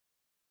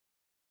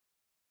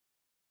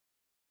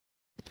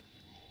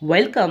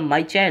Welcome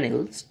my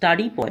channel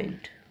Study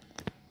Point.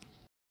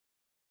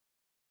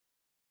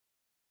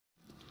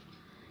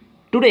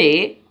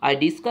 Today I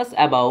discuss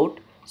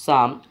about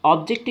some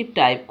objective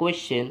type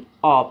question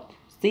of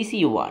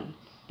CC1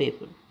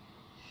 paper.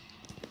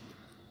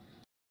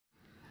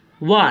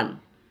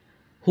 1.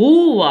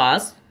 Who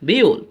was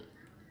Beowulf?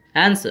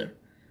 Answer.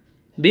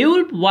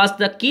 Beowulf was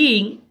the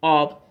king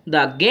of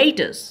the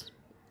Geats.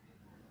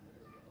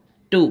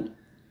 2.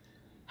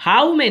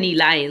 How many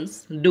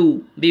lines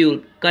do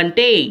Beowulf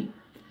contain?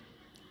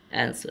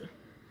 Answer.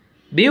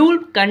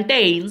 Beowulf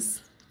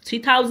contains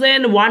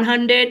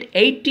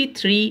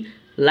 3183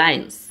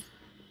 lines.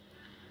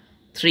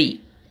 3.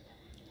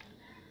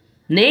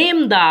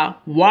 Name the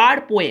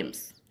war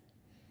poems.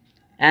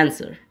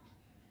 Answer.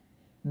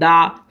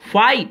 The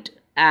Fight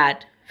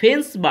at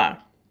Finnsburg,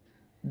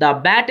 the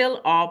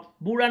Battle of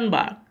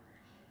Burenburg,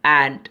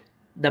 and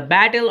the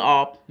Battle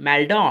of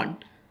Maldon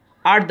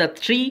are the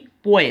 3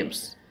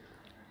 poems.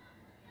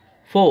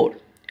 4.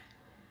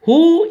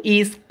 Who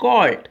is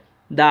called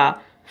the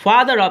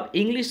father of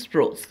English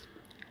prose?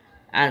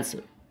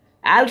 Answer.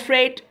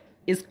 Alfred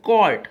is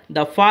called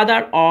the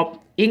father of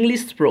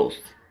English prose.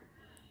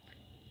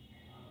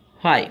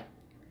 5.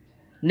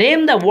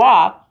 Name the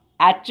work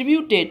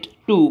attributed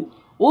to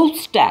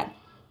Wulfstan.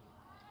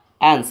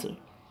 Answer.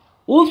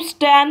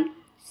 Wulfstan's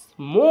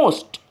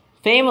most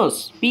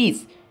famous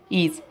piece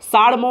is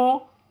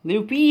Sermo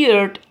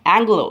Lupiert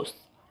Anglos.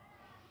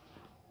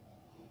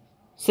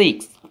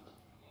 6.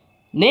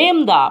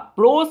 Name the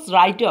prose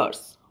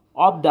writers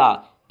of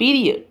the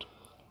period.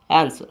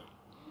 Answer.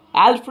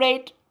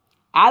 Alfred,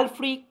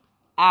 Alfric,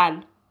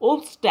 and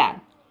Wulfstan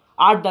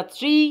are the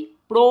 3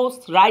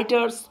 prose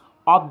writers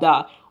of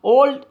the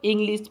Old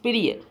English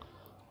period.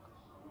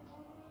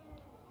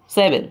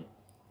 7.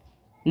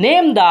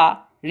 Name the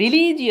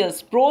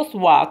religious prose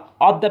work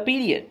of the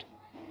period.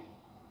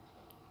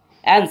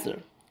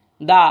 Answer.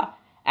 The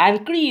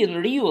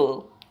Anacreon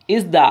Revel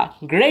is the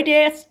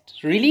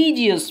greatest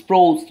religious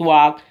prose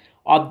work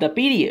of the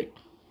period.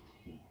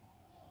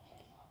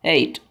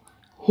 8.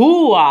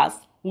 Who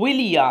was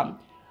William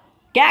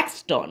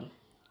Caxton?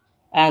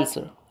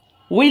 Answer.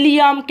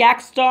 William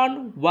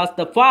Caxton was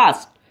the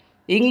first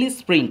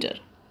English printer.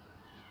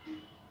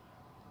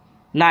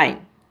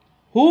 9.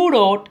 Who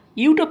wrote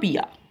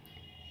Utopia?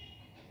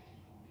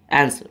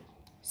 Answer.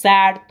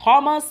 Sir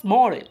Thomas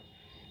More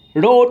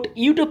wrote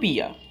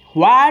Utopia,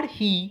 where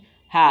he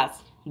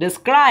has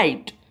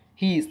described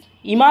his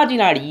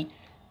imaginary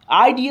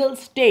ideal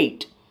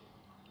state.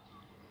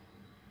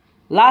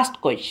 Last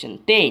question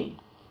 10.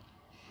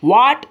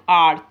 What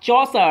are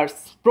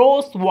Chaucer's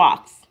prose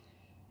works?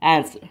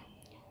 Answer.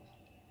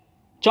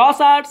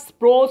 Chaucer's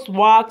prose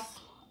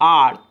works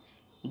are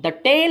The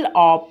Tale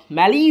of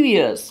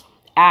Malevolence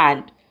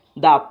and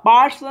The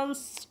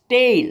Parson's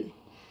Tale.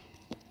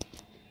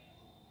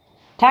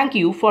 Thank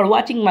you for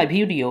watching my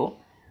video.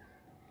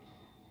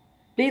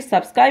 Please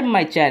subscribe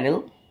my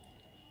channel,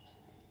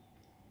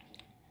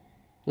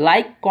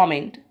 like,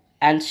 comment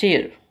and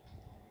share.